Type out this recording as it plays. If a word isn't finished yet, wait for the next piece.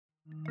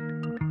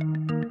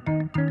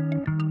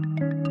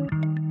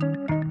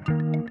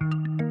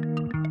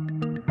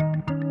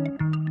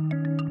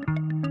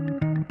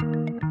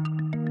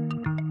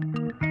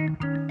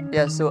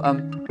Yeah, so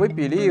we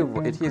believe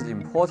it is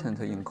important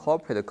to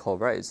incorporate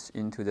covariates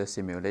into the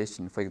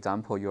simulation. For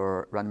example,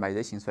 your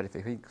randomization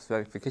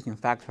stratification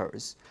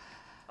factors.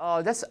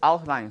 That's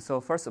outline. So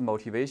first,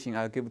 motivation.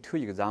 I'll give two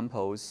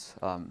examples.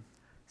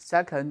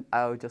 Second,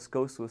 I'll just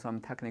go through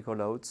some technical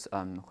notes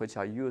which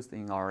are used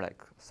in our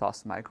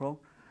SAS micro.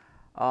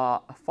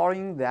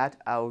 Following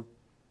that, I'll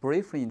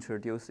briefly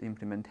introduce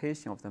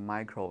implementation of the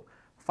micro.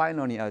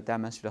 Finally, I'll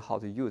demonstrate how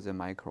to use the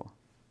micro.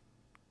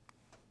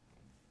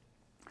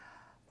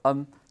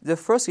 The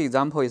first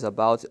example is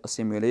about a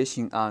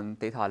simulation and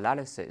data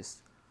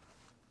analysis.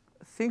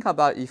 Think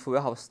about if we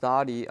have a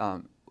study, in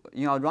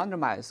a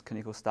randomized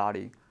clinical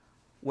study,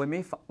 we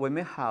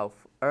may have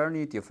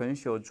early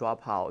differential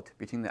dropout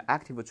between the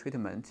active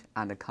treatment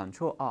and the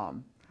control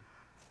arm.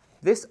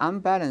 This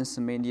unbalance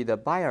may need a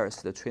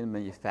biased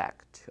treatment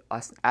effect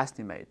as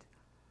estimate.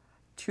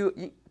 To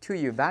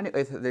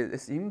evaluate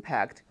this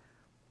impact,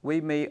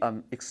 we may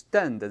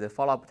extend the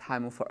follow-up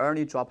time for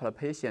early dropout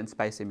patients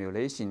by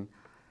simulation.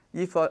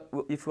 If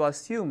we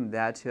assume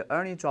that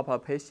early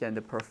dropout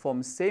patient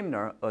performs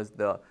similar as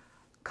the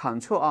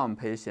control arm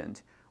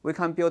patient, we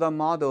can build a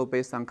model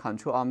based on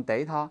control arm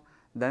data.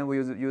 Then we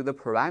use the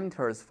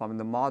parameters from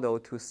the model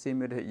to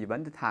simulate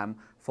event time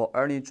for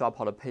early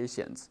dropout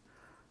patients.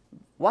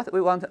 What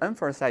we want to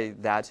emphasize is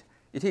that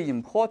it is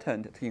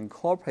important to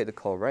incorporate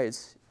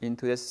covariates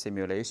into this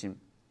simulation.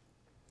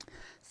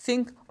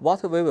 Think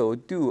what we will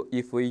do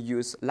if we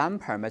use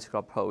non-parametric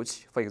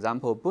approach, for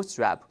example,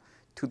 bootstrap,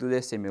 to do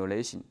this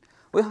simulation.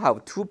 We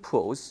have two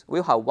pools.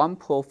 We have one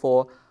pool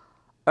for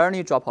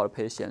early dropout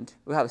patient.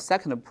 We have a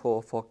second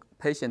pool for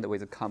patient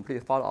with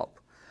complete follow-up.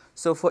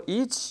 So for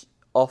each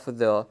of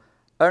the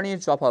early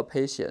dropout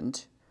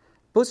patient,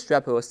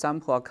 bootstrap will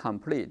sample a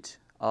complete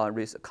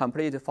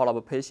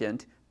follow-up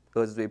patient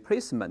as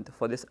replacement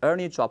for this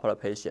early dropout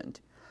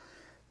patient.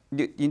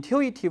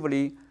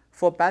 Intuitively,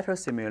 for better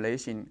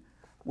simulation,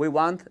 we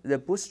want the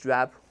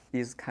bootstrap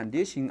is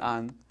conditioned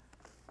on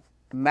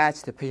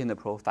matched patient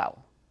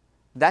profile.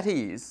 That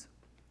is,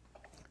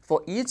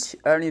 for each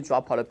early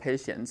dropout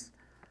patient,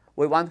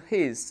 we want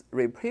his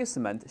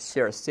replacement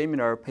share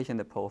similar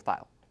patient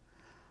profile.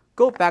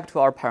 Go back to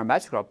our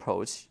parametric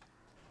approach.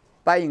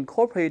 By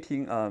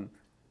incorporating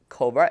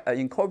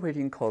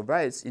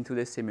covariates into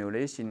the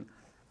simulation,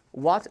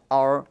 what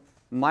our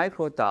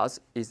micro does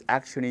is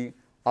actually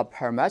a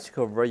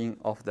parametric version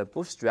of the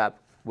bootstrap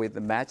with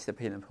the matched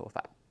patient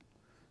profile.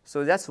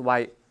 So that's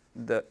why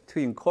to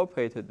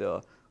incorporate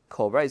the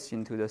covariates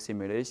into the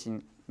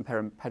simulation,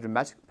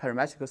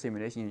 parametric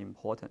simulation is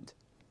important.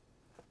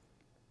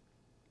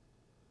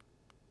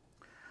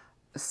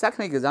 The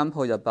second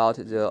example is about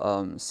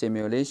the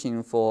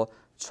simulation for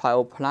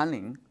trial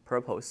planning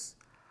purpose.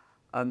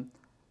 For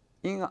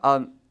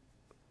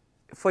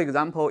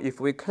example, if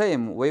we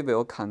claim we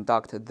will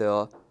conduct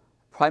the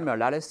primary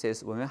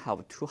analysis when we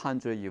have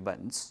 200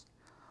 events,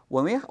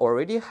 when we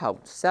already have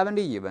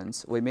 70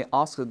 events, we may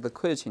ask the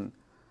question,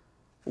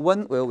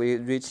 when will we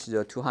reach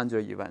the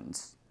 200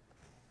 events?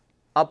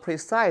 A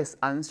precise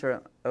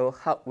answer will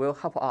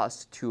help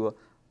us to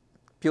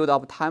build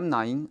up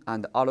timeline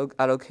and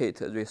allocate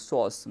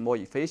resource more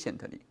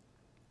efficiently.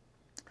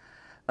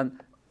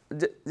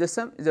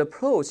 The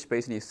approach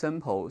basically is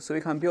simple. So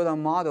we can build a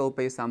model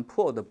based on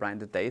pooled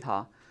blind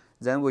data.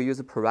 Then we use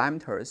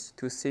parameters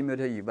to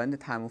simulate event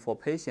time for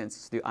patients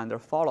still under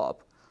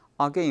follow-up.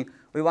 Again,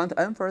 we want to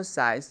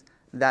emphasize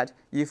that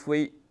if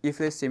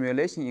the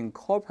simulation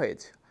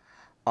incorporates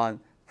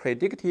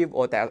predictive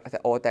or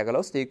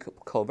diagnostic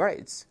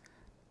covariates,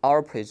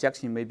 our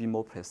projection may be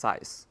more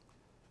precise.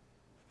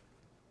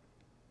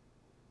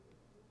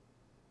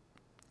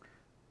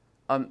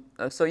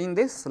 So in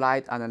this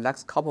slide and the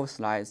next couple of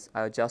slides,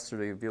 I'll just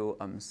review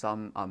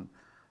some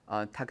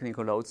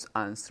technical notes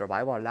on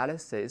survival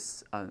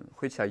analysis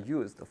which are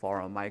used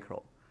for our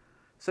micro.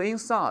 So in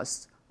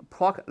SAS,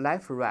 proc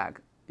life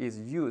reg is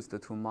used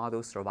to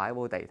model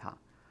survival data.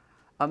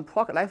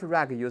 Proc life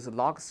reg uses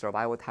log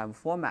survival time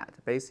format.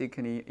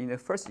 Basically, in the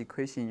first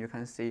equation, you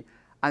can see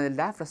on the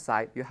left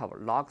side, you have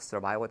log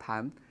survival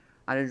time.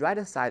 On the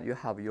right side, you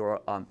have your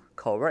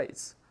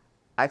covariates,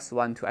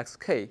 x1 to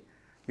xk.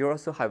 You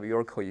also have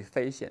your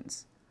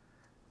coefficients.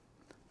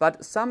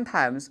 But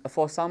sometimes,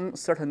 for some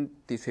certain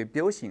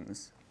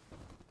distributions,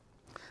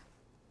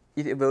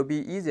 it will be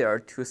easier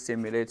to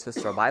simulate the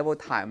survival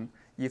time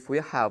if we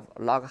have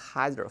log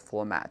hazard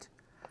format.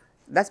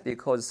 That's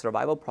because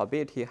survival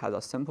probability has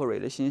a simple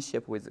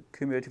relationship with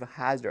cumulative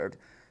hazard.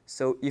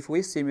 So if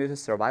we simulate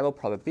survival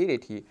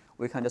probability,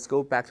 we can just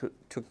go back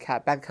to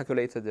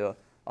calculate the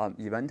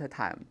event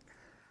time.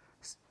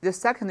 The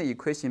second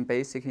equation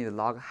basically is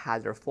log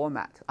hazard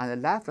format. On the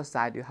left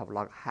side, you have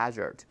log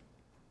hazard.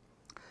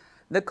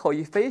 The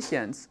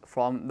coefficients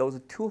from those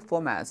two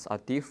formats are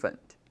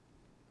different.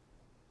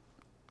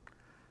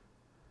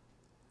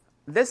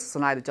 This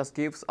slide just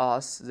gives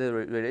us the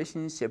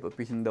relationship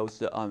between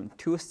those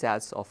two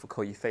sets of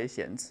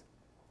coefficients.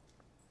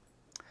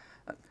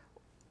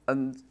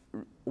 And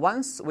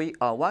once we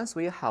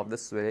have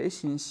this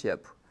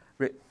relationship,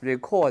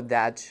 recall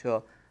that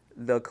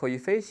the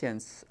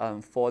coefficients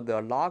for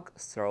the log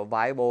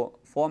survival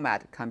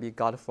format can be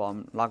got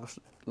from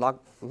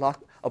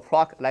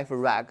approx life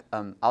reg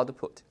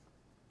output.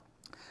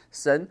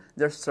 Then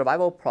the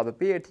survival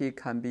probability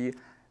can be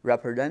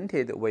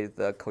represented with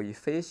the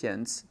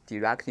coefficients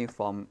directly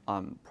from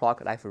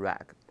proc life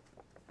reg.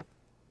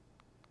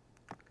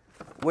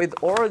 With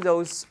all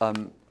those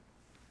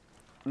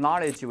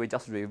knowledge we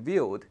just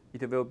reviewed,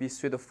 it will be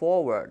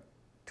straightforward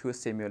to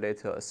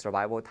simulate a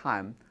survival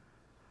time.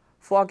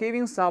 For a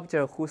given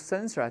subject whose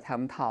sensor at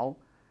time tau,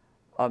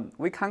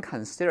 we can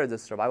consider the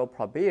survival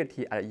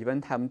probability at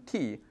event time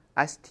t,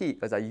 st,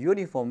 as a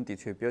uniform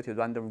distributed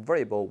random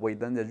variable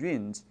within the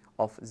range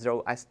of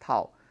 0 s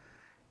tau.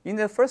 In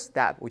the first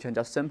step, we can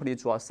just simply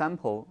draw a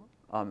sample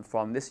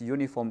from this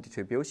uniform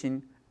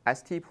distribution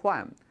st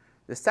prime.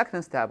 The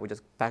second step, we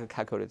just back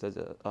calculate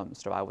the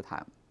survival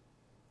time.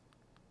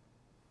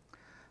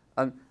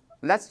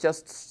 Let's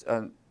just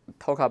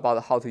talk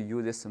about how to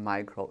use this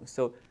micro.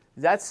 So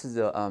that's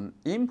the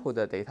input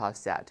data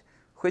set,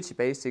 which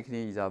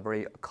basically is a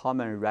very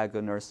common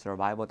regular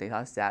survival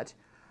data set.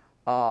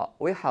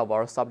 We have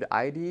our subject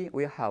ID,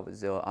 we have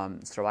the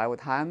survival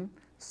time,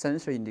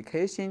 sensor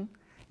indication.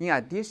 In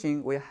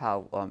addition, we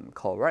have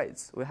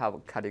covariates. We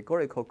have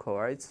categorical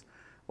covariates.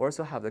 We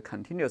also have the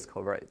continuous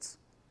covariates.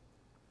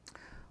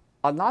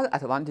 Another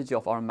advantage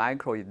of our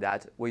micro is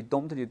that we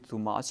don't need too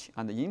much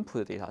on the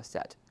input data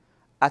set.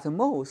 At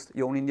most,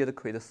 you only need to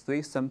create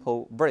 3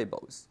 simple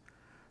variables.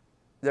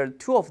 There are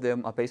 2 of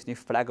them are basically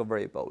flag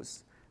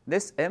variables.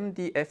 This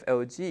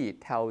MDFLG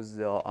tells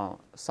the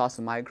SAS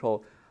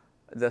micro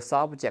the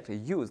subject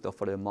used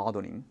for the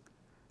modeling.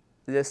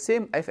 The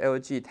same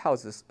FLG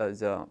tells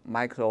the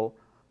micro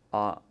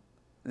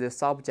the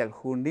subject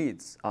who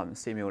needs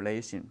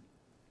simulation.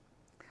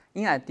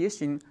 In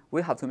addition,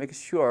 we have to make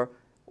sure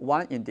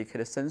 1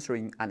 indicates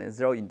censoring and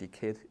 0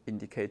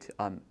 indicate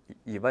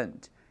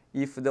event.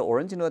 If the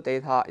original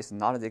data is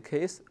not the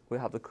case, we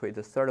have to create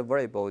a 3rd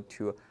variable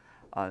to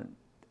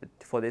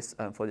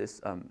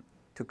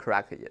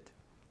correct it.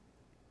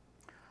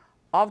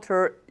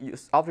 After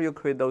you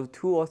create those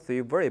 2 or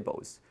 3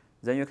 variables,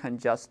 then you can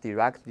just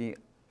directly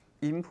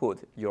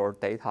input your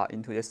data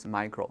into this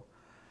micro.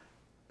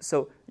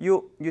 So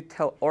you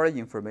tell all the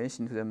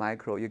information to the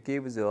micro. You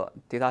give the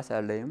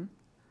dataset name,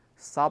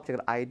 subject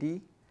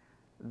ID,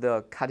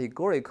 the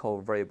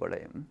categorical variable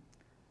name,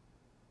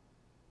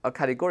 a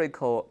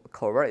categorical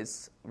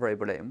covariates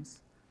variable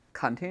names,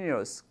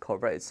 continuous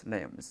covariates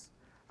names,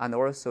 and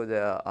also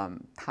the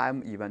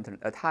time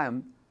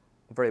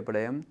variable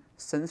name,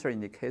 sensor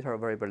indicator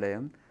variable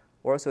name.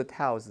 Also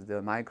tells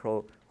the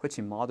micro which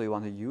model you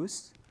want to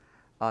use,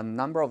 a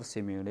number of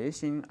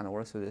simulation, and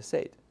also the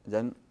set.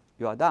 Then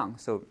you are done.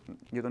 So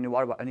you don't need to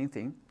worry about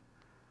anything.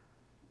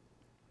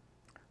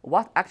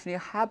 What actually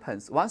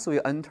happens once we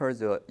enter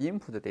the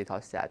input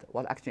data set,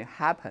 what actually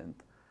happened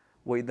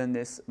within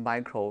this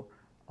micro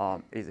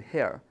is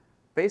here.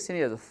 Basically,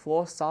 there's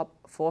 4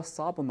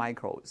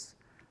 sub-micros.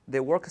 They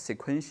work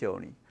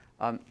sequentially.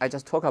 I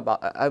just talk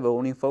about, I will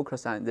only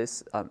focus on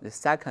this the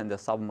second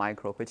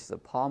sub-micro, which is the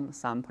palm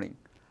sampling.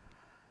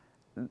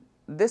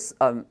 This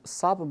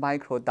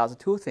sub-micro does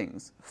 2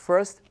 things.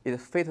 First, it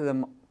fits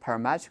the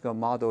parametric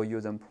model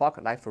using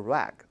proc life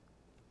reg.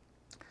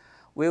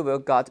 We will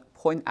get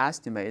point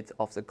estimate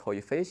of the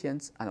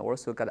coefficients and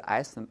also get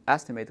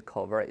estimate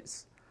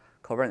covariance.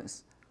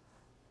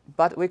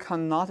 But we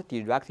cannot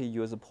directly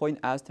use a point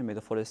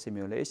estimate for the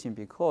simulation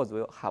because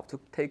we'll have to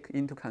take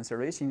into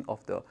consideration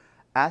of the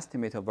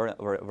estimate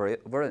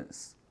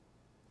variance.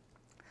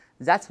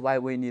 That's why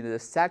we need the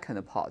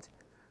second part.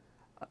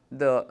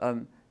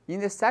 In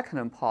the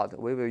second part,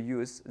 we will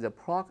use the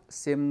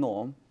proc-sim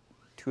norm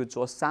to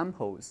draw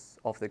samples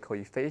of the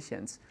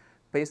coefficients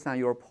based on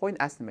your point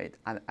estimate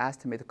and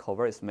estimate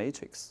covariance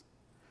matrix.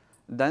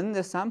 Then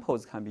the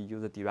samples can be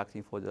used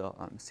directly for the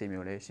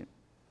simulation.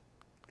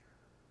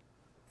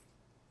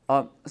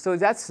 So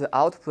that's the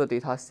output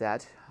data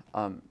set.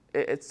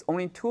 It's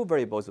only 2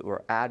 variables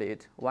were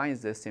added. One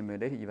is the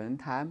simulated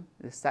event time.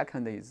 The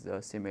second is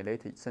the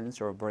simulated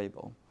sensor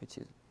variable, which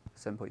is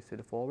simple,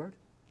 straightforward.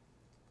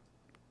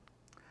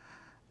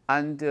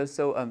 And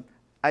so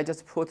I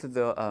just put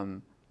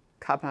the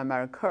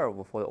Kaplan-Meier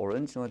curve for the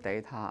original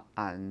data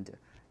and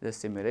the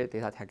simulated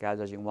data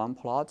together in one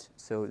plot.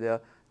 So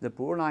the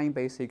blue line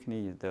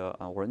basically is the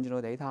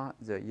original data.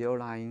 The yellow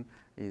line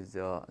is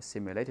the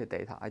simulated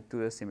data. I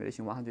do the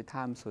simulation 100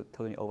 times, so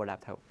totally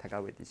overlap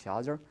together with each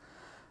other.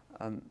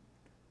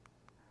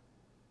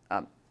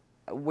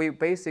 We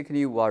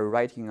basically were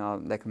writing a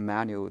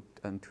manual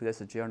to this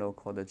journal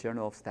called the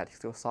Journal of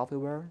Statistical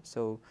Software.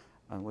 So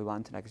we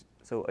want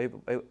so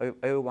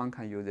everyone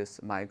can use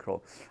this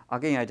micro.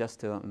 Again, I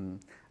just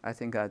I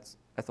think I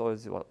thought it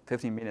was about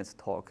 15 minutes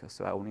talk,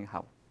 so I only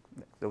have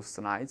those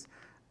slides.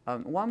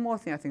 One more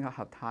thing I think I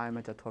have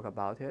time to talk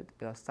about it,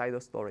 a side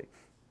story.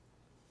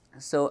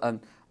 So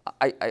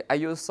I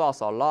use SAS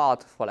a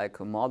lot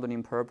for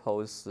modeling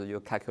purpose, your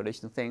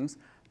calculation things,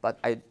 but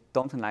I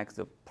don't like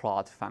the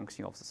plot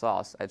function of the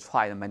SAS. I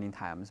tried many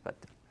times, but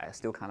I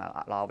still kind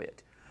of love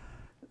it.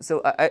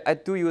 So I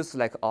do use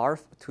like R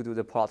to do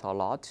the plot a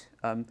lot.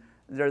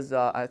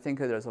 I think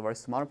there's a very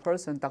smart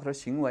person, Dr.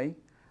 Xing Wei.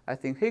 I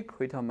think he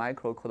created a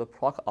micro called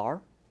proc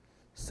R.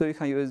 So you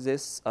can use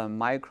this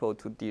micro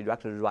to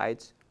directly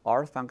write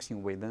R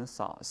function within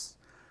SAS.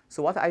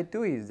 So what I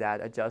do is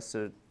that I just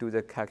do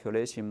the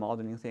calculation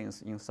modeling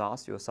things in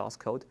SAS, use SAS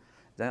code.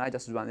 Then I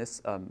just run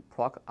this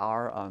proc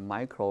R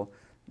micro,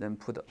 then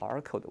put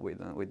R code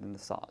within the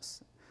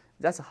SAS.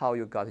 That's how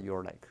you got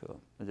your like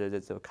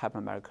the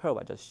Kaplan-Meier curve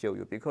I just showed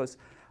you. Because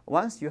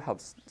once you have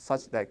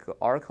such like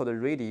R code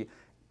ready,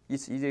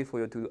 it's easy for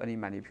you to do any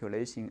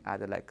manipulation,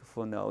 add like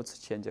footnotes,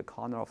 change the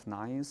corner of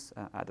lines,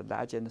 add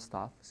legend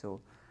stuff.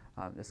 So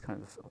it's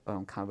kind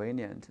of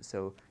convenient.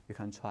 So you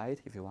can try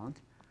it if you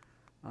want.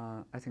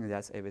 I think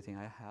that's everything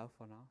I have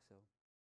for now. So.